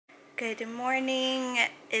Good morning.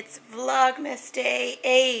 It's Vlogmas day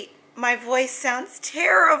 8. My voice sounds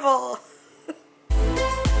terrible.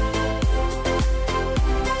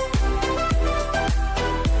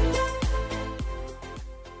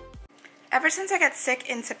 Ever since I got sick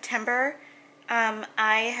in September,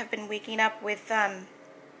 I have been waking up with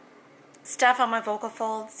stuff on my vocal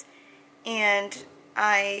folds, and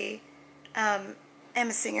I am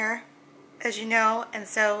a singer, as you know, and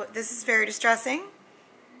so this is very distressing.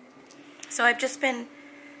 So I've just been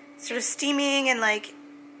sort of steaming and like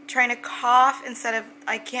trying to cough instead of,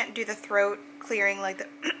 I can't do the throat clearing like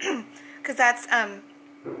the, because that's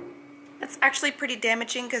actually pretty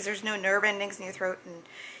damaging because there's no nerve endings in your throat and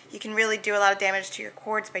you can really do a lot of damage to your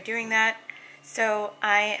cords by doing that. So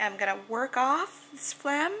I am going to work off this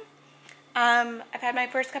phlegm. I've had my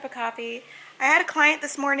first cup of coffee. I had a client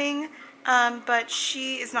this morning, but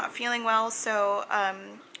she is not feeling well, so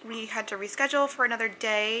we had to reschedule for another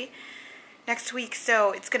day next week.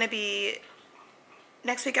 So it's going to be,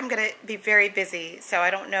 next week I'm going to be very busy, so I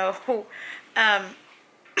don't know how I'm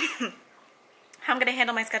going to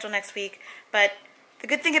handle my schedule next week. But the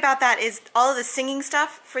good thing about that is all of the singing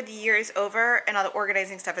stuff for the year is over and all the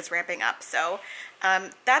organizing stuff is ramping up. So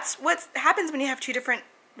that's what happens when you have two different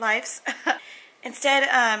lives. Instead,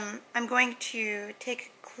 I'm going to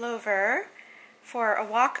take Clover for a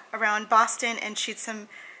walk around Boston and shoot some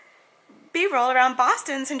B-roll around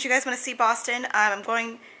Boston. Since you guys want to see Boston, I'm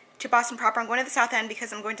going to Boston proper. I'm going to the South End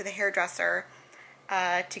because I'm going to the hairdresser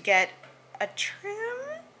to get a trim.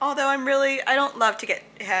 Although I don't love to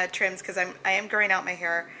get trims because I am growing out my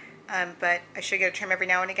hair, but I should get a trim every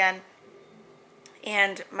now and again.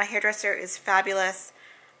 And my hairdresser is fabulous,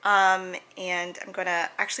 and I'm going to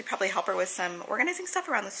actually probably help her with some organizing stuff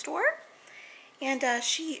around the store. And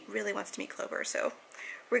she really wants to meet Clover, so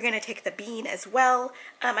we're going to take the Bean as well.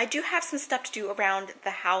 I do have some stuff to do around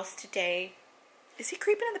the house today. Is he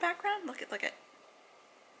creeping in the background? Look at.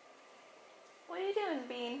 What are you doing,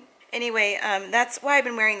 Bean? Anyway, that's why I've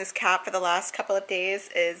been wearing this cap for the last couple of days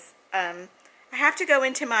is I have to go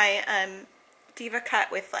into my Deva cut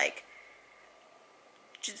with like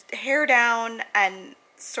just hair down and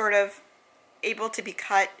sort of able to be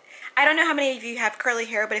cut. I don't know how many of you have curly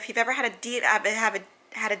hair, but if you've ever had a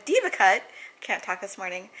Deva cut, can't talk this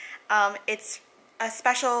morning, it's a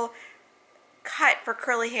special cut for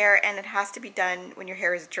curly hair and it has to be done when your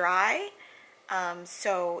hair is dry.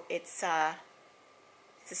 So it's a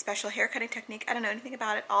special hair cutting technique. I don't know anything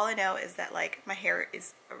about it. All I know is that like my hair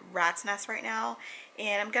is a rat's nest right now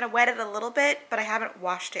and I'm gonna wet it a little bit, but I haven't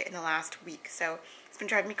washed it in the last week, so it's been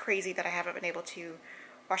driving me crazy that I haven't been able to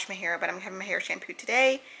wash my hair. But I'm having my hair shampooed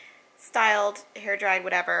today, styled, hair dried,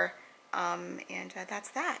 whatever, and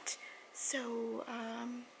that's that. So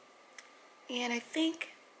and I think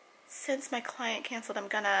since my client canceled, I'm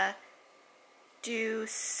gonna do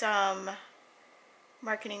some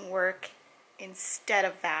marketing work instead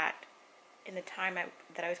of that in the time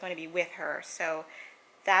that I was going to be with her. So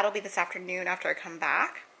that'll be this afternoon after I come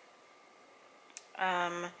back.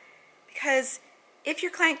 Because if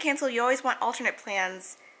your client cancels, you always want alternate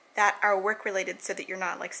plans that are work related so that you're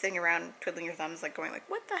not like sitting around twiddling your thumbs like going like,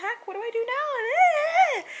 what the heck, what do I do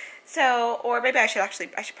now? So, or maybe I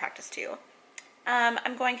should practice too.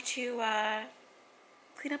 I'm going to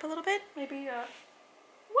clean up a little bit. Maybe,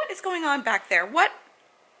 what is going on back there? What?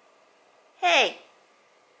 Hey,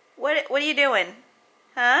 what are you doing?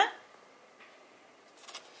 Huh?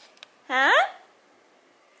 Huh?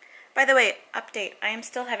 By the way, update. I am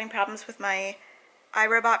still having problems with my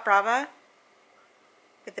iRobot Brava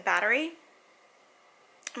with the battery.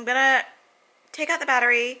 I'm gonna take out the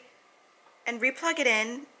battery and replug it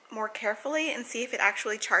in more carefully and see if it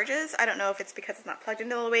actually charges. I don't know if it's because it's not plugged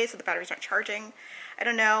in all the way, so the battery's not charging. I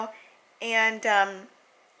don't know. And I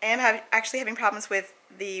am actually having problems with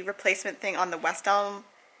the replacement thing on the West Elm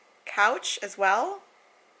couch as well.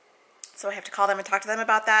 So I have to call them and talk to them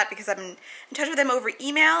about that because I've been in touch with them over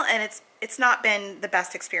email and it's not been the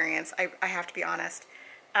best experience. I have to be honest.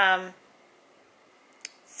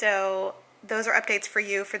 So those are updates for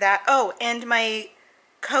you for that. Oh, and my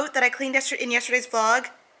coat that I cleaned in yesterday's vlog,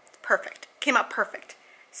 perfect. Came out perfect.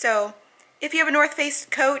 So if you have a North Face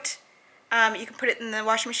coat, you can put it in the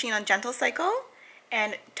washing machine on gentle cycle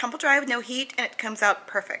and tumble dry with no heat, and it comes out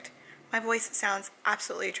perfect. My voice sounds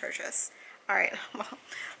absolutely atrocious. All right, well,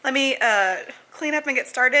 let me clean up and get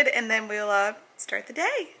started, and then we'll start the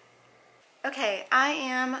day. Okay, I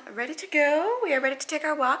am ready to go. We are ready to take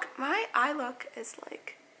our walk. My eye look is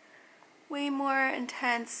like way more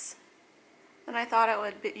intense than I thought it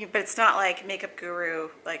would be, but it's not like makeup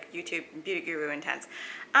guru, like YouTube beauty guru intense.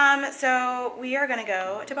 So we are gonna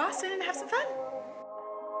go to Boston and have some fun.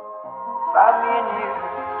 about me and you.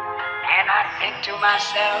 And I think to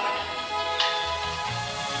myself,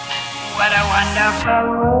 what a wonderful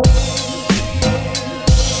world.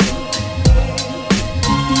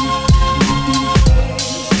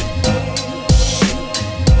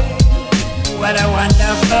 What a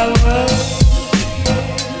wonderful world.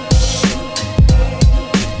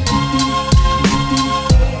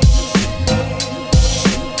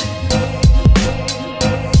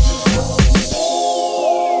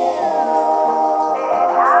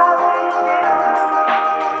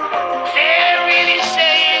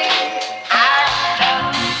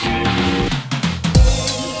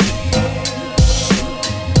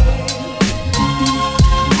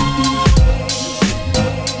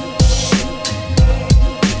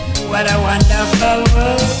 What a wonderful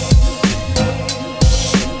world.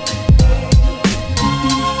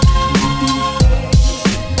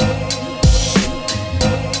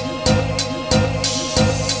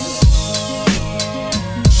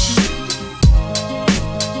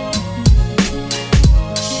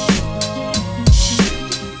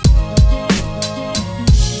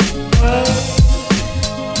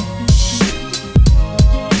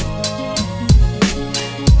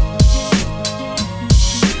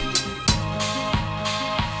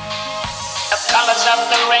 Colors of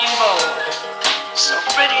the rainbow, so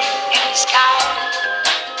pretty in the sky,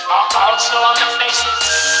 are also on the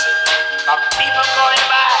faces of people going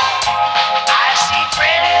by. I see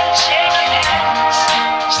friends shaking hands,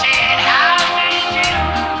 saying how do you do.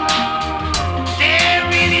 They're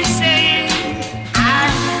really saying I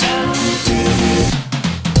love you.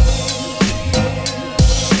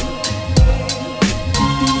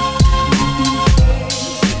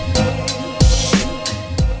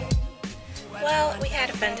 Well, we had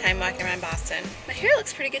a fun time walking around Boston. My hair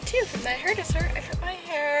looks pretty good too from the hairdresser. I put my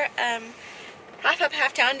hair half up,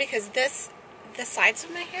 half down because the sides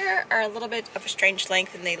of my hair are a little bit of a strange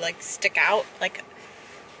length and they like stick out like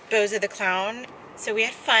Bozo the Clown. So we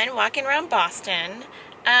had fun walking around Boston.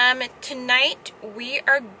 Tonight we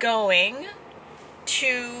are going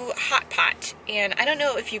to Hot Pot, and I don't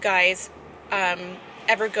know if you guys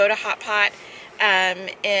ever go to Hot Pot.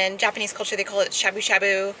 In Japanese culture they call it shabu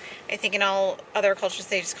shabu. I think in all other cultures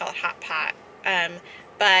they just call it hot pot.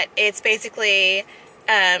 But it's basically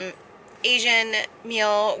Asian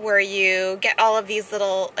meal where you get all of these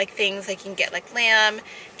little like things, like you can get like lamb,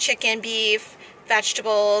 chicken, beef,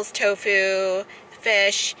 vegetables, tofu,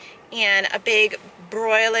 fish, and a big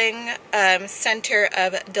broiling center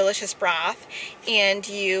of delicious broth, and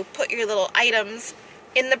you put your little items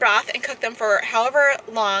in the broth and cook them for however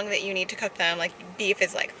long that you need to cook them. Like beef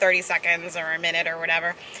is like 30 seconds or a minute or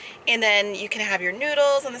whatever, and then you can have your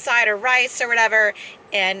noodles on the side or rice or whatever,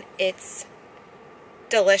 and it's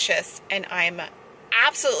delicious, and I'm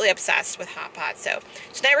absolutely obsessed with Hot Pot. So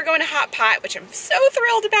tonight we're going to Hot Pot, which I'm so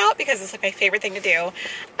thrilled about because it's like my favorite thing to do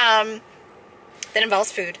that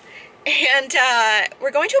involves food. And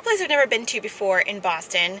we're going to a place I've never been to before in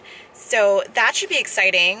Boston, so that should be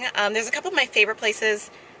exciting. There's a couple of my favorite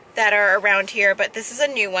places that are around here, but this is a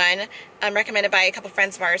new one recommended by a couple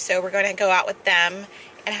friends of ours, so we're going to go out with them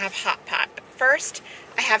and have Hot Pot. But first,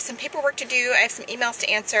 I have some paperwork to do. I have some emails to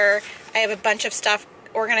answer. I have a bunch of stuff,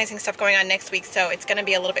 organizing stuff going on next week, so it's going to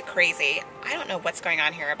be a little bit crazy. I don't know what's going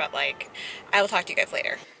on here, but like, I will talk to you guys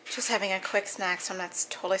later. Just having a quick snack, so I'm not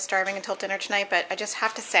totally starving until dinner tonight, but I just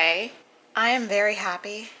have to say, I am very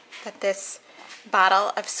happy that this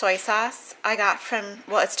bottle of soy sauce I got from,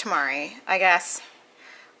 well, it's Tamari, I guess.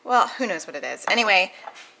 Well, who knows what it is. Anyway,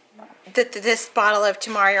 this bottle of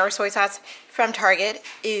Tamari or soy sauce from Target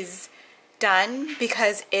is done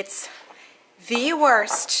because it's the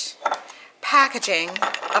worst packaging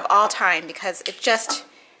of all time, because it just,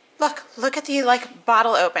 look at the like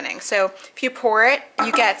bottle opening. So if you pour it,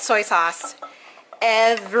 you get soy sauce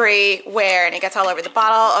everywhere, and it gets all over the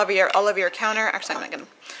bottle, all over your counter. Actually, I'm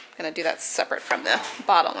gonna do that separate from the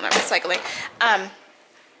bottle when I'm recycling.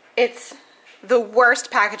 It's the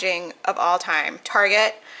worst packaging of all time.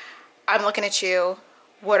 Target, I'm looking at you.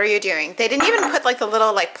 What are you doing? They didn't even put like the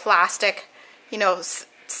little like plastic, you know,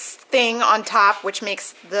 thing on top, which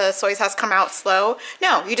makes the soy sauce come out slow.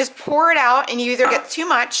 No, you just pour it out, and you either get too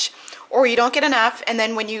much or you don't get enough, and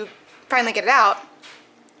then when you finally get it out,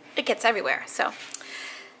 it gets everywhere. So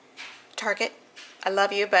Target, I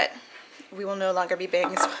love you, but we will no longer be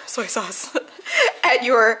buying soy sauce at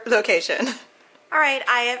your location. All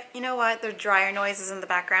right, you know what? The dryer noise is in the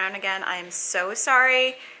background again. I am so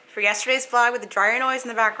sorry for yesterday's vlog with the dryer noise in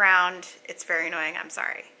the background. It's very annoying, I'm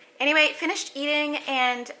sorry. Anyway, finished eating,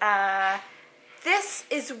 and this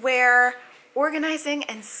is where organizing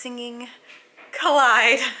and singing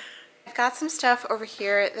collide. I've got some stuff over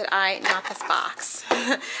here that not this box.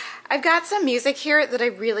 I've got some music here that I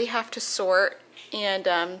really have to sort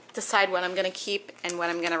and decide what I'm gonna keep and what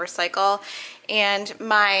I'm gonna recycle. And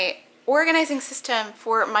my organizing system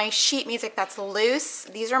for my sheet music that's loose,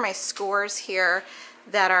 these are my scores here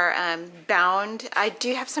that are bound. I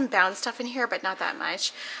do have some bound stuff in here, but not that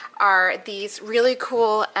much. Are these really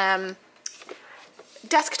cool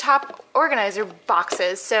desktop organizer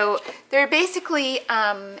boxes. So they're basically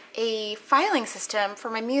a filing system for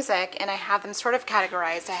my music, and I have them sort of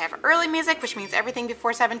categorized. I have early music, which means everything before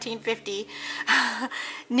 1750,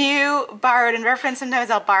 new, borrowed, and reference. Sometimes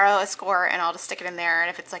I'll borrow a score and I'll just stick it in there. And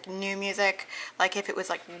if it's like new music, like if it was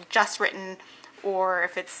like just written, or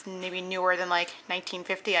if it's maybe newer than like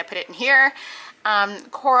 1950, I put it in here.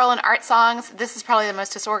 Choral and art songs. This is probably the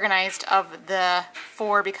most disorganized of the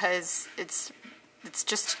four because it's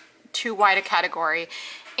just too wide a category.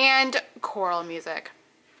 And choral music.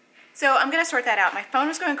 So I'm gonna sort that out. My phone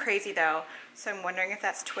was going crazy though, so I'm wondering if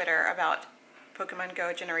that's Twitter about Pokemon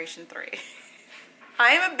Go Generation 3.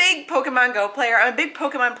 I am a big Pokemon Go player. I'm a big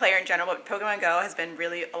Pokemon player in general, but Pokemon Go has been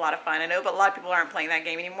really a lot of fun. I know, but a lot of people aren't playing that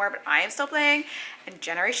game anymore, but I am still playing. And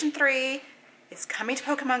Generation 3 is coming to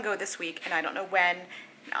Pokemon Go this week, and I don't know when.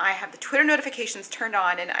 I have the Twitter notifications turned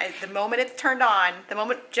on, and the moment it's turned on, the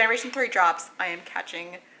moment Generation 3 drops, I am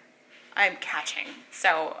catching.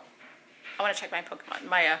 So I want to check my Pokemon.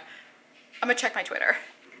 I'm gonna check my Twitter.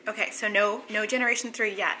 Okay, so no Generation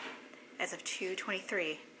 3 yet, as of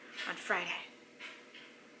 2/23 on Friday.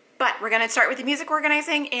 But we're gonna start with the music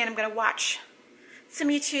organizing, and I'm gonna watch some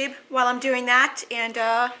YouTube while I'm doing that, and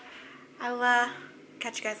I'll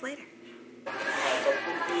catch you guys later.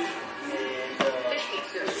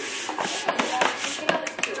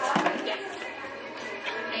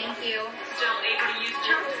 Thank you. Still able to use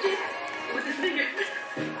chopsticks with his fingers.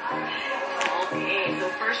 Okay, so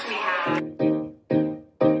first we have...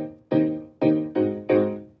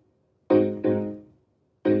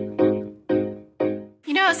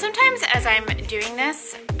 You know, sometimes as I'm doing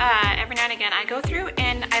this, every now and again, I go through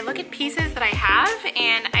and I look at pieces that I have,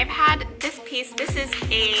 and I've had this piece. This is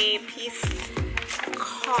a piece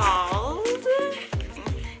called...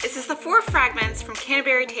 This is the 4 fragments from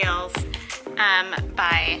Canterbury Tales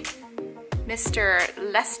by Mr.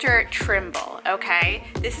 Lester Trimble, okay?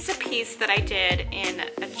 This is a piece that I did in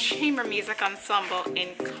a chamber music ensemble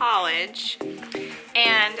in college,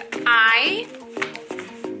 and I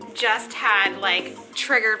just had like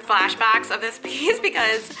triggered flashbacks of this piece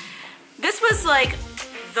because this was like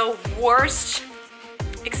the worst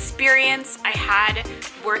experience I had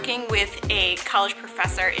working with a college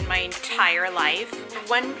professor in my entire life.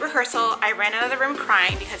 One rehearsal, I ran out of the room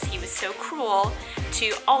crying because he was so cruel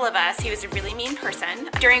to all of us. He was a really mean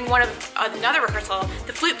person. During another rehearsal,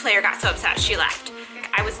 the flute player got so upset she left.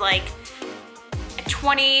 I was like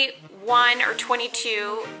 21 or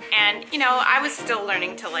 22, and you know, I was still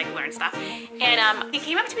learning to like learn stuff. And he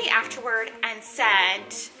came up to me afterward and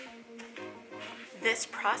said, this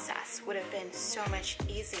process would have been so much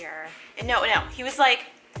easier. And no, he was like,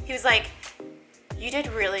 you did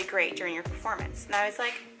really great during your performance. And I was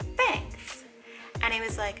like, thanks. And he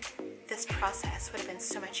was like, this process would have been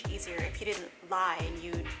so much easier if you didn't lie and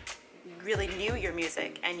you really knew your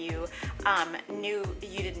music, and you knew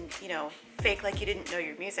you didn't, fake like you didn't know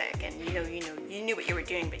your music, and you knew what you were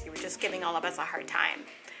doing, but you were just giving all of us a hard time.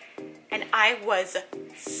 And I was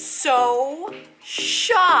so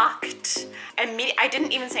shocked. I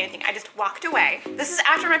didn't even say anything. I just walked away. This is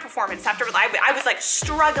after my performance. After I was like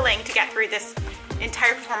struggling to get through this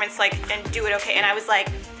entire performance, like, and do it okay. And I was like,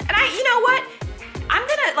 you know what? I'm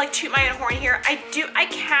gonna like toot my own horn here. I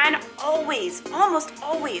can always, almost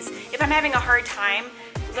always, if I'm having a hard time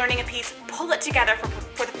learning a piece, pull it together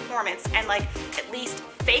for the performance, and like at least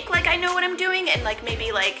fake like I know what I'm doing, and like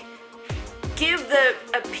maybe like give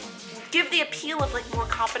the appeal of like more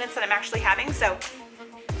confidence that I'm actually having. So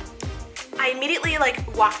I immediately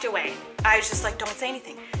like walked away. I was just like, don't say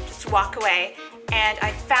anything, just walk away. And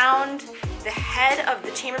I found the head of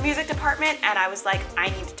the chamber music department, and I was like, I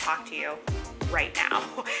need to talk to you right now.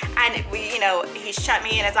 And he shut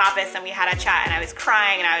me in his office and we had a chat, and I was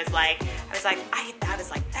crying, and I was like,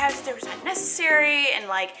 that was unnecessary, and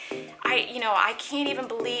like, I can't even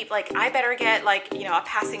believe, like, I better get like, a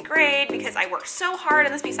passing grade because I worked so hard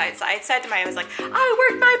on this piece. I said to I was like, I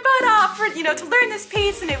worked my butt off for, to learn this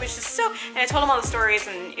piece, and it was just so, and I told him all the stories,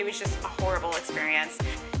 and it was just a horrible experience.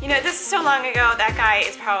 This is so long ago. That guy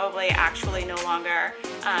is probably actually no longer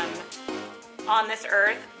on this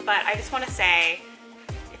earth, but I just want to say,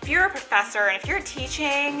 if you're a professor and if you're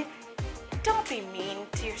teaching, don't be mean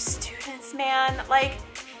to your students, man. Like,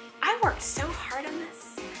 I worked so hard on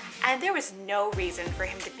this. and there was no reason for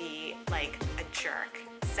him to be like a jerk.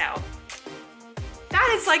 So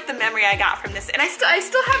that is like the memory I got from this, and I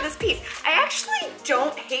still have this piece. I actually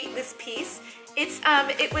don't hate this piece.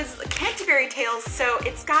 It was Canterbury Tales, so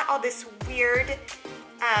it's got all this weird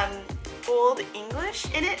old English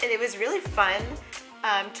in it, and it was really fun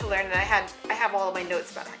to learn. And I have all of my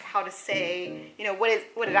notes about like how to say, you know, what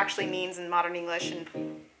it actually means in modern English, and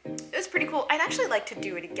it was pretty cool. I'd actually like to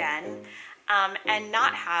do it again, and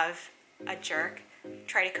not have a jerk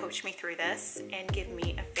try to coach me through this and give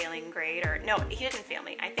me a failing grade. Or no, he didn't fail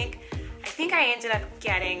me. I think I ended up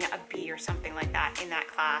getting a B or something like that in that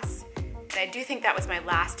class. And I do think that was my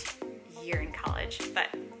last year in college, but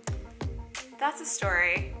that's a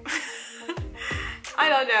story. I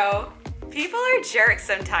don't know. People are jerks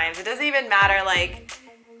sometimes. It doesn't even matter like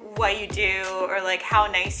what you do or like how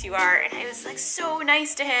nice you are. And I was like so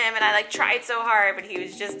nice to him, and I like tried so hard, but he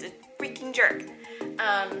was just a freaking jerk.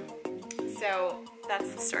 So that's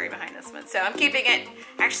the story behind this one. So I'm keeping it.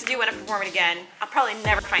 I actually do want to perform it again. I'll probably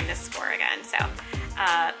never find this score again. So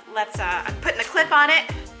I'm putting a clip on it,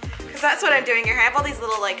 because that's what I'm doing here. I have all these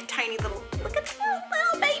little like tiny little, look at the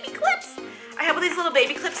little baby clips. I have all these little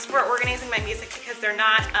baby clips for organizing my music, because they're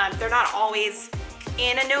not always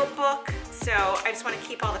in a notebook. So I just want to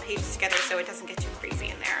keep all the pages together so it doesn't get too crazy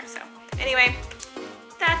in there. So anyway,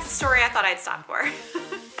 that's the story I thought I'd stop for.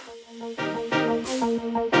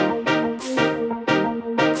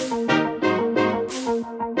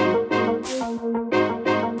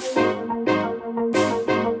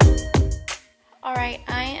 Alright,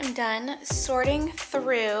 I am done sorting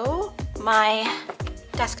through my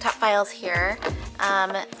desktop files here.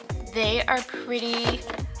 They are pretty,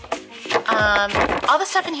 all the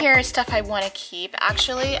stuff in here is stuff I want to keep.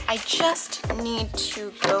 Actually, I just need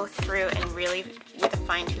to go through and really, with a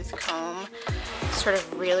fine-tooth comb, sort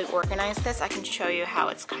of really organize this. I can show you how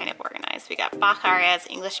it's kind of organized. We got Bach arias,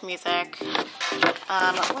 English music.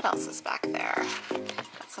 What else is back there?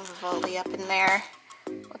 Got some Vivaldi up in there.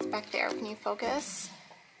 What's back there? Can you focus?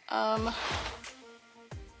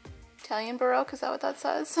 Italian Baroque, is that what that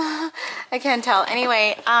says? I can't tell.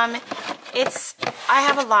 Anyway, I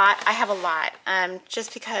have a lot,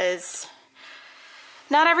 just because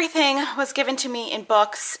not everything was given to me in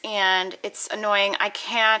books, and it's annoying.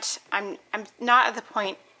 I'm not at the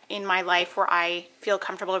point in my life where I feel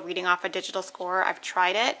comfortable reading off a digital score. I've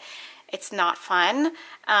tried it. It's not fun.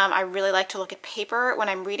 I really like to look at paper when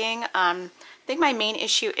I'm reading. I think my main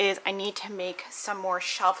issue is I need to make some more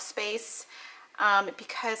shelf space,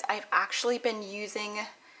 because I've actually been using,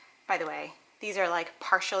 by the way, these are like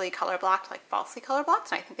partially color blocked, like falsely color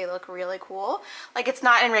blocked, and I think they look really cool. Like, it's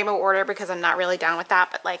not in rainbow order because I'm not really down with that,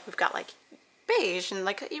 but like we've got like beige and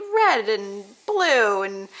like red and blue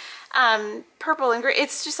and purple and green.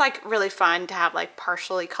 It's just like really fun to have like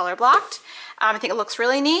partially color blocked. I think it looks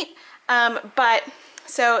really neat. But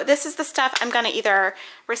so this is the stuff I'm gonna either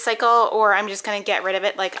recycle or I'm just gonna get rid of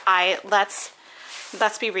it. Like, let's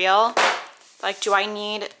be real. Like, do I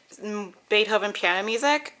need Beethoven piano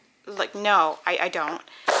music? Like, no, I don't.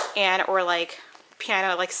 And, or like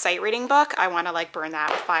piano, like sight reading book, I want to like burn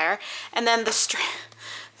that with fire. And then the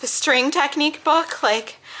string technique book,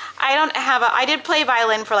 like, I did play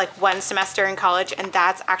violin for like one semester in college, and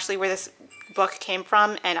that's actually where this book came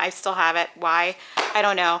from, and I still have it. Why? I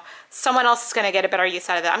don't know. Someone else is going to get a better use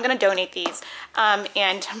out of it. I'm going to donate these.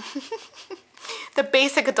 And the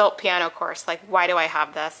basic adult piano course, like, why do I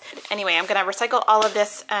have this? Anyway, I'm going to recycle all of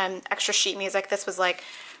this extra sheet music. This was like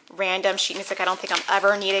random sheet music I don't think I'll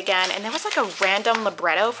ever need again. And there was like a random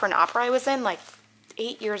libretto for an opera I was in like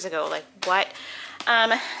 8 years ago. Like, what?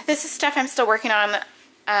 This is stuff I'm still working on.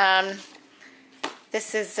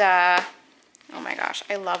 This is, oh my gosh,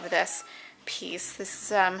 I love this piece.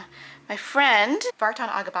 This is my friend, Vartan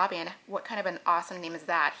Agababian. What kind of an awesome name is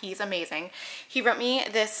that? He's amazing. He wrote me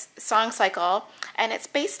this song cycle, and it's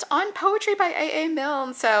based on poetry by A.A.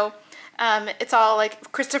 Milne. So it's all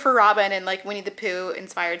like Christopher Robin and like Winnie the Pooh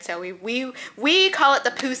inspired. So we call it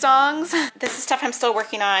the Pooh songs. This is stuff I'm still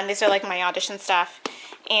working on. These are like my audition stuff.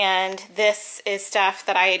 And this is stuff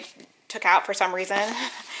that I took out for some reason.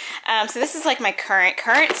 So this is like my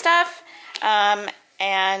current stuff.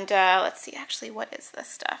 Let's see, actually, what is this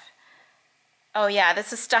stuff? Oh yeah,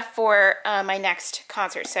 this is stuff for my next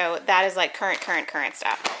concert. So that is like current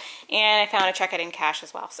stuff. And I found a check I didn't cash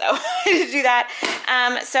as well, so I had to do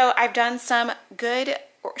that. So I've done some good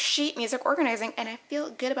sheet music organizing, and I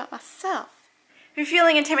feel good about myself. If you're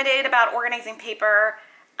feeling intimidated about organizing paper,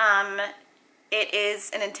 it is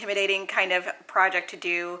an intimidating kind of project to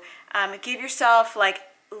do. Give yourself like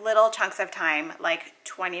little chunks of time, like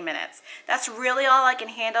 20 minutes. That's really all I can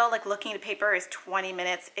handle. Like looking at paper is 20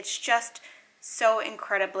 minutes. It's just so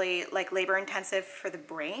incredibly like labor intensive for the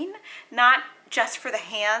brain, not just for the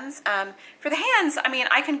hands. For the hands, I mean,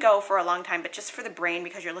 I can go for a long time, but just for the brain,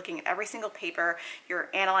 because you're looking at every single paper, you're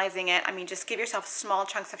analyzing it. I mean, just give yourself small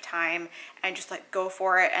chunks of time and just like go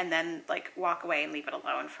for it, and then like walk away and leave it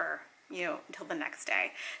alone for, you know, until the next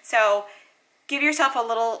day. So give yourself a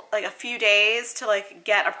little, like a few days to like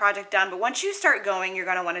get a project done. But once you start going, you're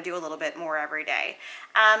gonna wanna do a little bit more every day.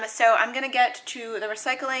 So I'm gonna get to the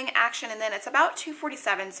recycling action, and then it's about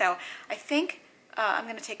 2:47. So I think I'm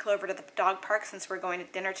gonna take Clover to the dog park since we're going to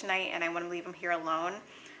dinner tonight and I wanna leave him here alone.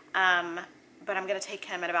 But I'm gonna take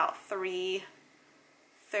him at about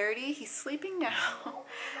 3:30. He's sleeping now.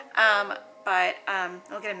 But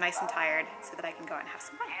I'll get him nice and tired so that I can go out and have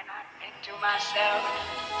some fun. And I think to myself,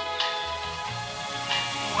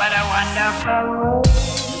 what a wonderful world.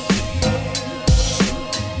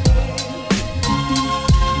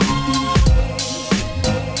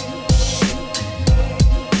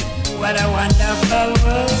 What a wonderful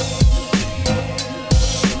world.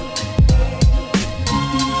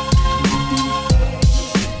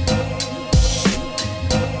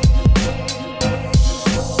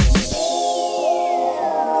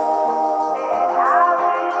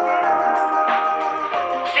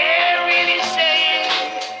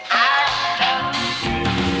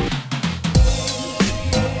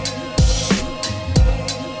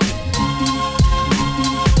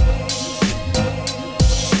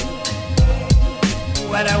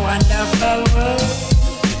 What a wonderful world.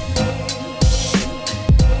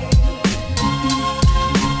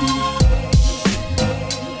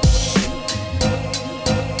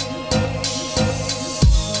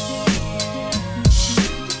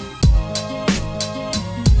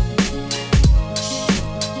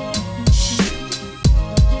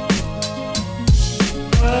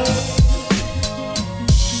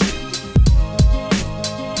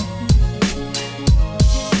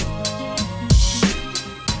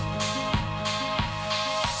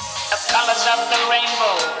 Colors of the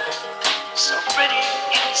rainbow, so pretty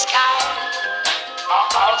in the sky, are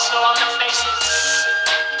also on the faces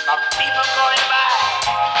of people going